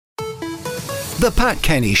The Pat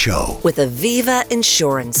Kenny Show with Aviva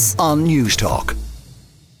Insurance on News Talk.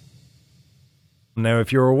 Now,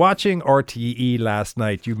 if you were watching RTE last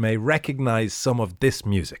night, you may recognise some of this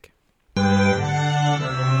music.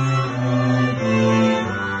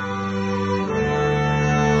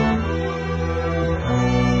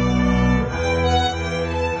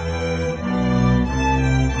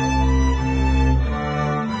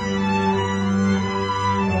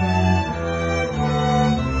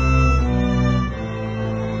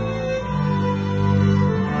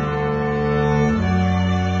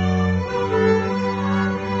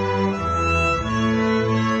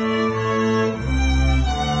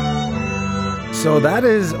 So that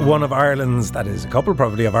is a couple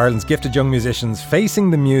probably of Ireland's gifted young musicians facing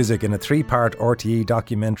the music in a 3-part RTE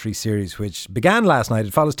documentary series which began last night.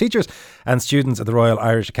 It follows teachers and students at the Royal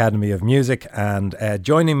Irish Academy of Music, and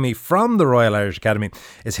joining me from the Royal Irish Academy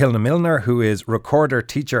is Hilda Milner, who is recorder,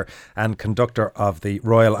 teacher and conductor of the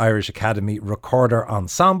Royal Irish Academy Recorder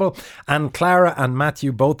Ensemble, and Clara and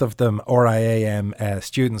Maitiú, both of them RIAM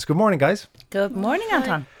students. Good morning, guys. Good morning,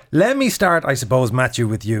 Anton. Let me start, I suppose, Maitiú,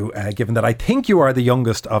 with you, given that I think you are the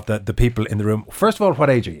youngest of the people in the room. First of all, what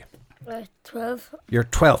age are you? 12. You're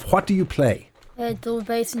 12. What do you play? Double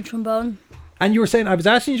bass and trombone. And you were saying, I was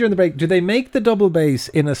asking you during the break, do they make the double bass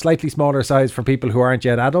in a slightly smaller size for people who aren't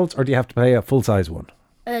yet adults, or do you have to play a full-size one?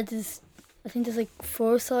 I think there's like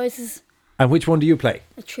 4 sizes. And which one do you play?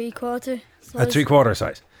 A 3/4 size. A 3/4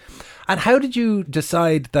 size. And how did you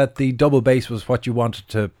decide that the double bass was what you wanted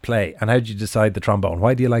to play? And how did you decide the trombone?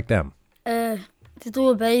 Why do you like them? The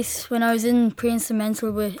double bass, when I was in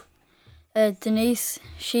pre-instrumental with Denise,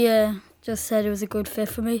 she just said it was a good fit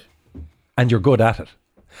for me. And you're good at it.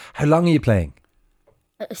 How long are you playing?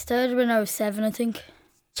 I started when I was 7, I think.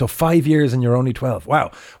 So 5 years and you're only 12.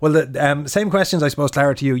 Wow. Well, the same questions, I suppose,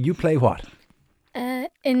 Clara, to you. You play what?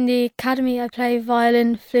 In the academy, I play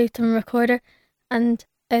violin, flute and recorder, and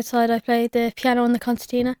outside I play the piano and the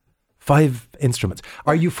concertina. 5 instruments.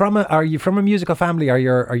 Are you from a musical family? Are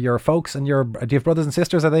your folks and do you have brothers and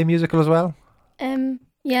sisters? Are they musical as well?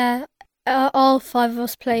 Yeah, all 5 of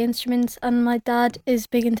us play instruments, and my dad is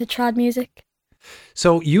big into trad music.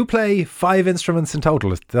 So you play 5 instruments in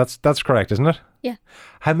total. That's correct, isn't it? Yeah.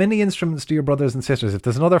 How many instruments do your brothers and sisters? If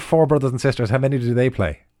there's another 4 brothers and sisters, how many do they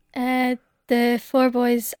play? The 4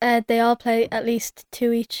 boys, they all play at least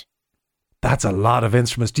 2 each. That's a lot of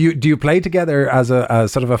instruments. Do you play together as a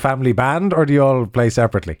sort of a family band, or do you all play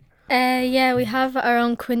separately? Yeah, we have our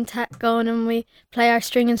own quintet going and we play our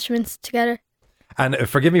string instruments together. And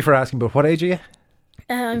forgive me for asking, but what age are you?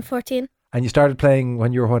 I'm 14. And you started playing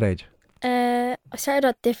when you were what age? I started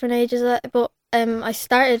at different ages, but I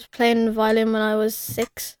started playing violin when I was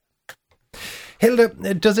 6. Hilda,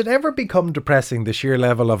 does it ever become depressing, the sheer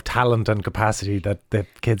level of talent and capacity that the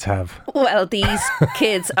kids have? Well, these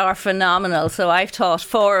kids are phenomenal. So I've taught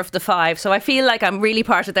 4 of the 5. So I feel like I'm really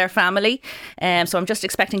part of their family. So I'm just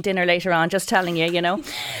expecting dinner later on, just telling you,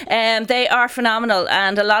 They are phenomenal.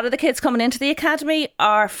 And a lot of the kids coming into the academy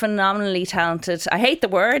are phenomenally talented. I hate the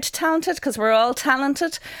word talented because we're all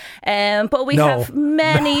talented. But we have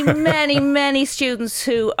many, many, many students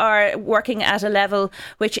who are working at a level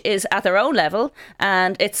which is at their own level.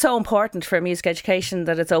 And it's so important for music education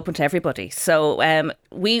that it's open to everybody. So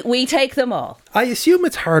we take them all. I assume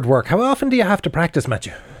it's hard work. How often do you have to practice,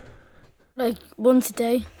 Maitiú? Like once a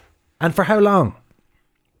day. And for how long?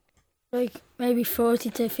 Like maybe 40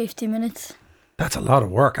 to 50 minutes. That's a lot of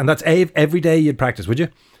work. And that's every day you'd practice, would you?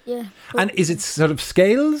 Yeah. And is it sort of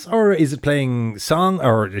scales, or is it playing song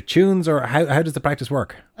or tunes, or how does the practice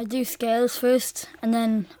work? I do scales first and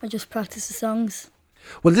then I just practice the songs.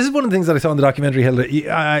 Well, this is one of the things that I saw in the documentary, Hilda.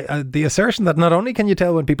 The assertion that not only can you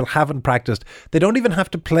tell when people haven't practiced, they don't even have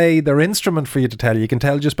to play their instrument for you to tell. You can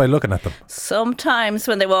tell just by looking at them. Sometimes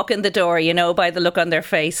when they walk in the door, by the look on their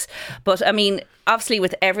face. But I mean, obviously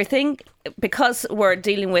with everything, because we're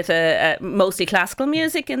dealing with a mostly classical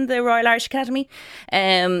music in the Royal Irish Academy,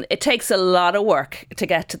 it takes a lot of work to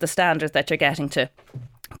get to the standard that you're getting to.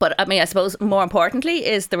 But I mean, I suppose more importantly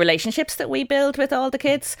is the relationships that we build with all the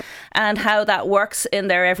kids and how that works in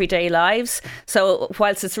their everyday lives. So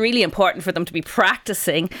whilst it's really important for them to be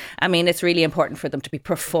practicing, I mean, it's really important for them to be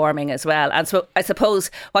performing as well. And so I suppose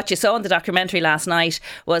what you saw in the documentary last night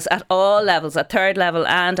was at all levels, at 3rd level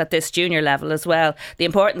and at this junior level as well. The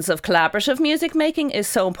importance of collaborative music making is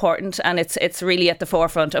so important, and it's really at the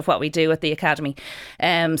forefront of what we do at the Academy.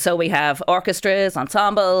 So we have orchestras,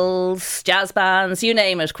 ensembles, jazz bands, you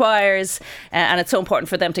name it, choirs, and it's so important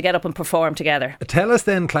for them to get up and perform together. Tell us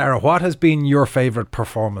then, Clara, what has been your favourite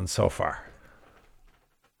performance so far?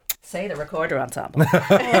 Say the Recorder Ensemble.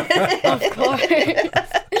 Of course.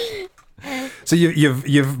 So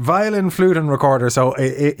you've violin, flute, and recorder. So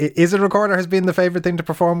is a recorder has been the favourite thing to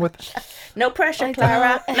perform with? No pressure,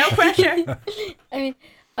 Clara. No pressure. I mean,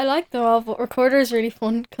 I like them all, but recorder is really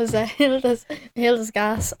fun because Hilda's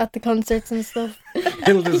gas at the concerts and stuff.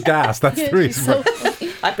 Hilda's gas, that's the reason.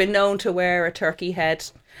 I've been known to wear a turkey head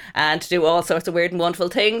and to do all sorts of weird and wonderful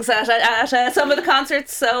things at some of the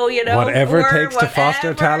concerts. So, whatever it takes to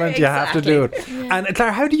foster talent, you have to do it. Yeah. And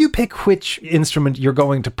Clara, how do you pick which instrument you're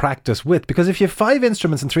going to practice with? Because if you have 5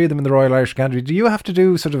 instruments and 3 of them in the Royal Irish Academy, do you have to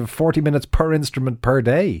do sort of 40 minutes per instrument per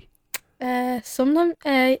day? Sometimes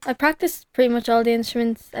I practice pretty much all the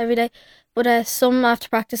instruments every day, but some I have to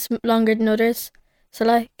practice longer than others. So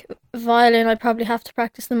like violin, I probably have to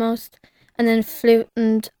practice the most, and then flute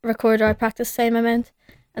and recorder, I practice the same amount,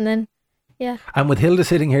 and then yeah. And with Hilda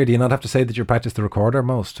sitting here, do you not have to say that you practice the recorder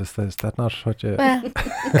most? Is that not what you? Well,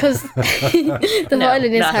 because the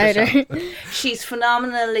violin is harder. She's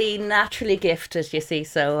phenomenally naturally gifted, you see.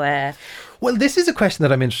 So. Well, this is a question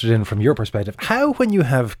that I'm interested in from your perspective. How, when you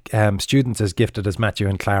have students as gifted as Maitiú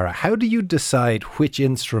and Clara, how do you decide which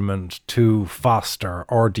instrument to foster,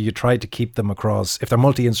 or do you try to keep them across? If they're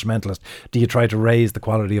multi-instrumentalist, do you try to raise the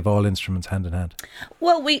quality of all instruments hand in hand?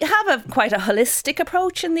 Well, we have quite a holistic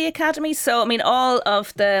approach in the academy. So, I mean, all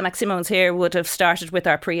of the Maximones here would have started with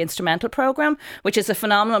our pre-instrumental programme, which is a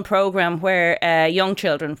phenomenal programme where young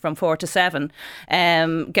children from 4 to 7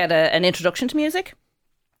 get an introduction to music.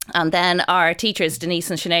 And then our teachers, Denise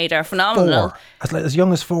and Sinead, are phenomenal. 4? As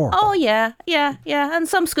young as 4? Oh, yeah. And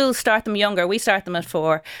some schools start them younger. We start them at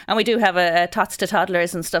 4. And we do have a tots to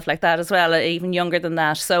toddlers and stuff like that as well, even younger than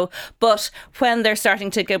that. So, but when they're starting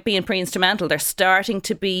to be in pre-instrumental, they're starting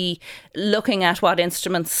to be looking at what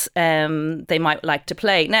instruments they might like to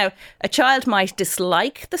play. Now, a child might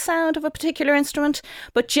dislike the sound of a particular instrument,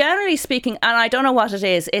 but generally speaking, and I don't know what it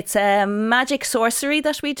is, it's a magic sorcery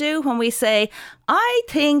that we do when we say, I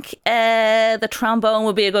think the trombone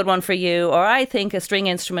would be a good one for you, or I think a string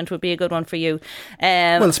instrument would be a good one for you.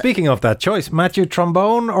 Well, speaking of that choice, Maitiú,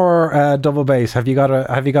 trombone or double bass? Have you got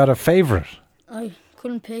a favourite? I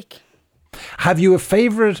couldn't pick. Have you a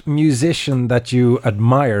favourite musician that you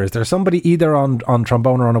admire? Is there somebody either on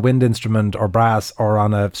trombone or on a wind instrument or brass or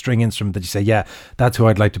on a string instrument that you say, yeah, that's who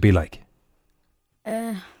I'd like to be like?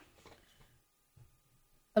 I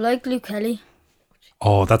like Luke Kelly.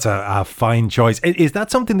 Oh, that's a fine choice. Is that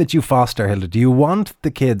something that you foster, Hilda? Do you want the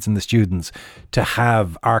kids and the students to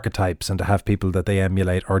have archetypes and to have people that they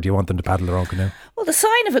emulate, or do you want them to paddle their own canoe? Well, the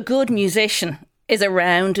sign of a good musician is a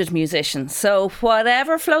rounded musician. So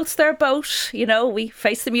whatever floats their boat, we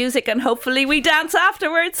face the music and hopefully we dance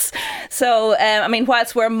afterwards. So, I mean,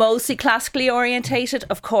 whilst we're mostly classically orientated,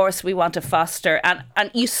 of course, we want to foster.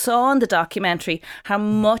 And you saw in the documentary how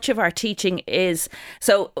much of our teaching is.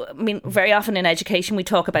 So, I mean, very often in education, we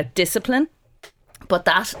talk about discipline. But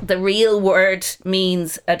that the real word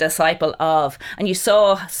means a disciple of. And you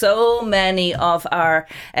saw so many of our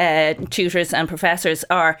tutors and professors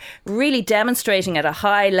are really demonstrating at a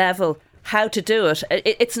high level how to do it.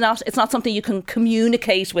 It's not something you can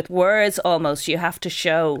communicate with words almost. You have to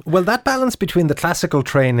show. Well, that balance between the classical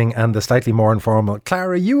training and the slightly more informal.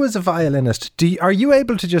 Clara, you as a violinist, are you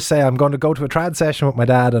able to just say, I'm going to go to a trad session with my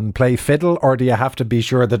dad and play fiddle, or do you have to be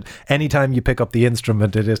sure that anytime you pick up the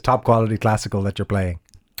instrument, it is top quality classical that you're playing?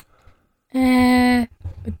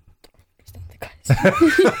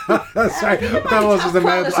 Sorry, that was just a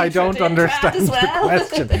mouth. I don't understand the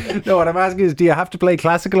question. No, what I'm asking is, do you have to play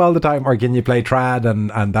classical all the time, or can you play trad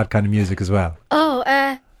and that kind of music as well? Oh,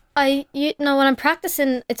 when I'm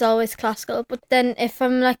practicing, it's always classical. But then if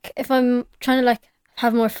I'm trying to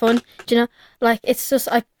have more fun, it's just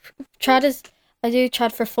I do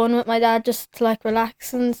trad for fun with my dad, just to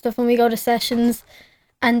relax and stuff when we go to sessions.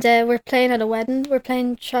 And we're playing at a wedding. We're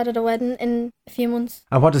playing trad at a wedding in a few months.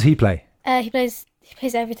 And what does he play? He plays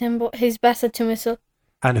everything, but he's best at two whistle.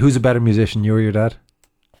 And who's a better musician, you or your dad?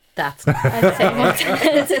 That's I'd say my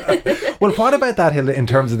dad. Well, what about that, Hilda, in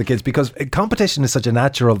terms of the kids? Because competition is such a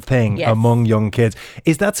natural thing among young kids.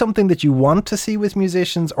 Is that something that you want to see with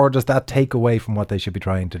musicians, or does that take away from what they should be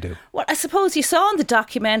trying to do? Well, I suppose you saw in the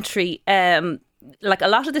documentary, a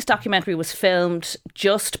lot of this documentary was filmed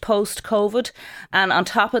just post-COVID, and on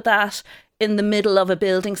top of that, in the middle of a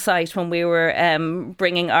building site when we were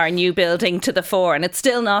bringing our new building to the fore, and it's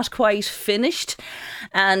still not quite finished.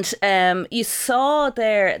 And you saw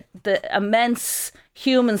there the immense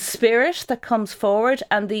human spirit that comes forward,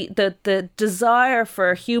 and the desire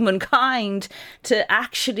for humankind to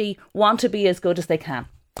actually want to be as good as they can.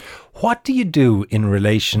 What do you do in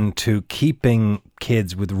relation to keeping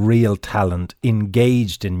kids with real talent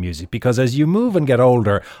engaged in music? Because as you move and get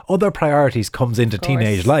older, other priorities comes into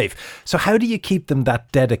teenage life. So how do you keep them that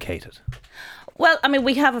dedicated? Well, I mean,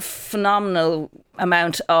 we have a phenomenal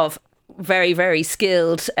amount of very, very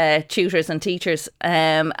skilled tutors and teachers,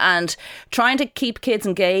 and trying to keep kids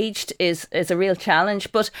engaged is a real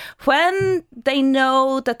challenge. But when they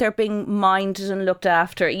know that they're being minded and looked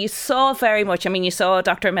after, you saw very much. I mean, you saw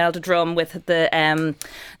Dr. Imelda Drum with the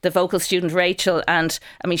vocal student Rachel, and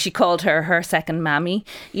I mean, she called her second mammy,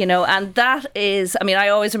 you know, and that is. I mean, I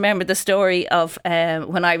always remember the story of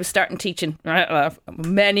when I was starting teaching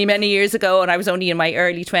many years ago, and I was only in my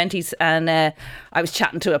early 20s, and I was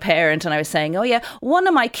chatting to a parent. And I was saying, oh yeah, one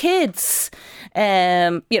of my kids,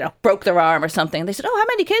 broke their arm or something. They said, oh, how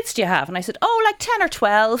many kids do you have? And I said, oh, like 10 or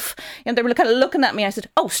 12. And they were kind of looking at me. I said,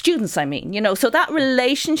 oh, students, I mean, you know. So that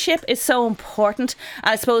relationship is so important. And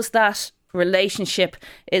I suppose that relationship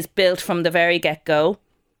is built from the very get-go.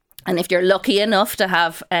 And if you're lucky enough to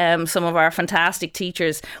have some of our fantastic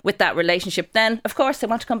teachers with that relationship, then, of course, they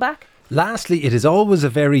want to come back. Lastly, it is always a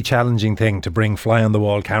very challenging thing to bring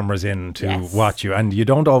fly-on-the-wall cameras in to watch you, and you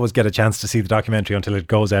don't always get a chance to see the documentary until it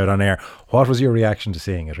goes out on air. What was your reaction to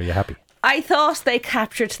seeing it? Are you happy? I thought they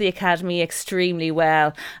captured the Academy extremely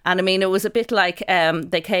well. And I mean, it was a bit like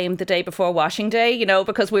they came the day before Washing Day, you know,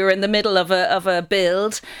 because we were in the middle of a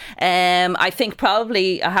build. I think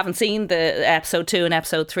probably, I haven't seen the episode 2 and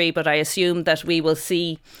episode 3, but I assume that we will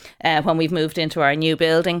see when we've moved into our new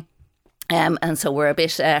building. And so we're a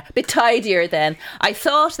bit tidier then. I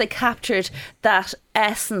thought they captured that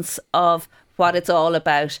essence of what it's all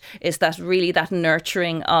about, is that really that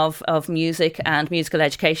nurturing of music, and musical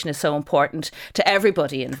education is so important to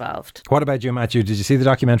everybody involved. What about you, Maitiú? Did you see the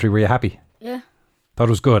documentary? Were you happy? Yeah. Thought it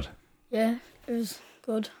was good? Yeah, it was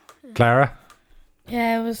good. Clara?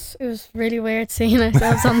 Yeah, it was really weird seeing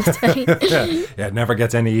ourselves on the stage. Yeah, it never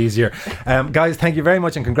gets any easier. Guys, thank you very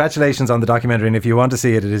much and congratulations on the documentary. And if you want to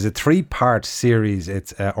see it, it is a 3-part series.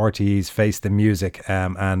 It's RTE's Face the Music,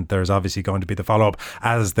 and there's obviously going to be the follow-up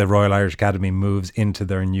as the Royal Irish Academy moves into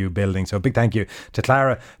their new building. So a big thank you to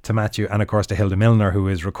Clara, to Maitiú, and of course to Hilda Milner, who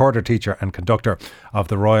is recorder, teacher and conductor of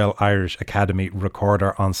the Royal Irish Academy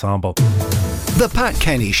Recorder Ensemble. The Pat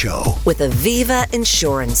Kenny Show with Aviva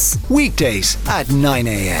Insurance. Weekdays at 9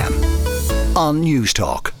 a.m. on News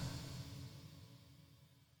Talk.